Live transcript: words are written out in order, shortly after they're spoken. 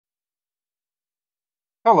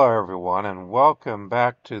Hello everyone and welcome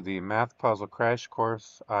back to the Math Puzzle Crash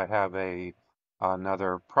Course. I have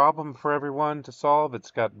another problem for everyone to solve.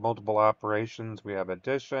 It's got multiple operations. We have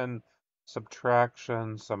addition,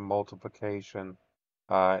 subtraction, some multiplication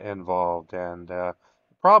involved. The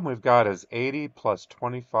problem we've got is 80 plus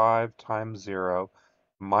 25 times 0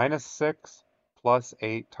 minus 6 plus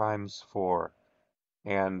 8 times 4.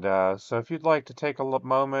 So if you'd like to take a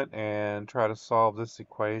moment and try to solve this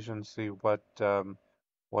equation, see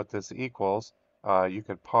what this equals, you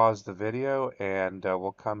could pause the video and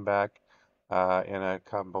we'll come back in a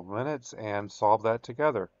couple minutes and solve that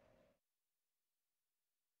together.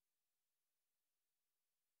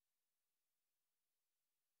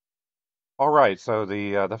 All right, so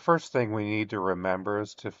the first thing we need to remember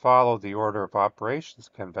is to follow the order of operations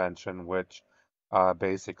convention, which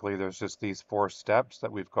basically there's just these four steps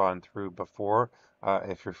that we've gone through before.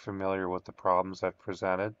 If you're familiar with the problems I've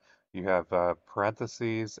presented, you have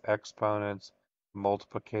parentheses, exponents,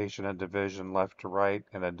 multiplication and division left to right,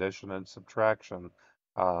 and addition and subtraction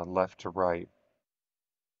left to right.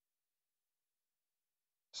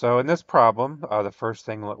 So in this problem, the first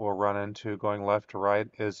thing that we'll run into going left to right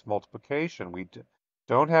is multiplication. We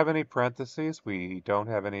don't have any parentheses. We don't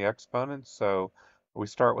have any exponents. So we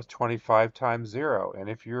start with 25 times 0. And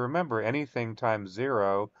if you remember, anything times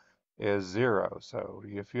 0 is 0. So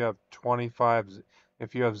if you have 25,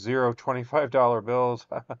 if you have zero $25 bills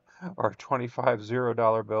or 25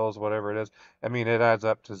 $0 bills, whatever it is, I mean, it adds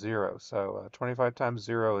up to 0. So 25 times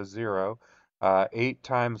 0 is 0. 8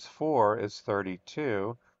 times 4 is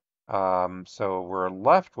 32. So we're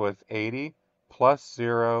left with 80 plus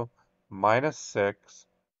 0 minus 6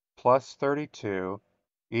 plus 32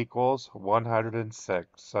 equals 106.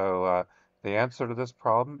 So the answer to this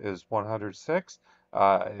problem is 106.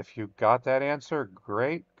 If you got that answer,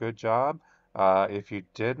 great, good job. If you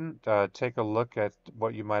didn't, take a look at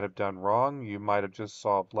what you might have done wrong. You might have just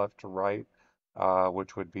solved left to right,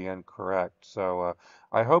 which would be incorrect. So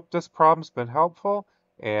I hope this problem's been helpful.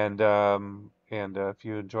 And if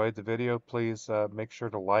you enjoyed the video, please make sure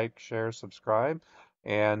to like, share, subscribe,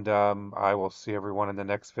 and I will see everyone in the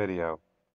next video.